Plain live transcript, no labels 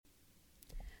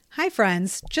Hi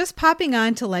friends, just popping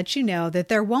on to let you know that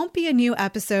there won't be a new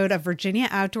episode of Virginia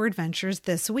Outdoor Adventures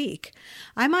this week.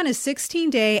 I'm on a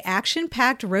 16-day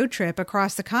action-packed road trip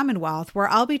across the Commonwealth where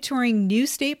I'll be touring new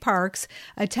state parks,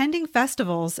 attending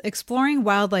festivals, exploring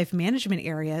wildlife management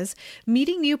areas,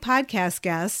 meeting new podcast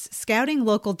guests, scouting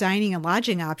local dining and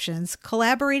lodging options,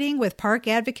 collaborating with park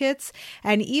advocates,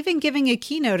 and even giving a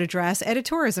keynote address at a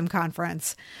tourism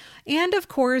conference. And of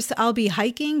course, I'll be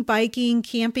hiking, biking,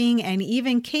 camping, and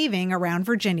even caving around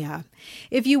Virginia.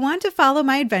 If you want to follow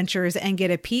my adventures and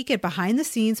get a peek at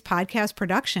behind-the-scenes podcast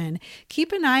production,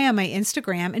 keep an eye on my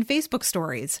Instagram and Facebook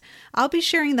stories. I'll be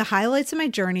sharing the highlights of my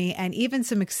journey and even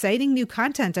some exciting new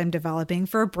content I'm developing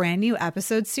for a brand new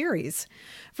episode series.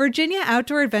 Virginia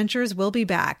Outdoor Adventures will be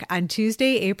back on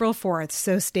Tuesday, April 4th,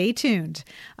 so stay tuned.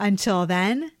 Until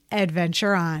then,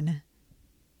 adventure on.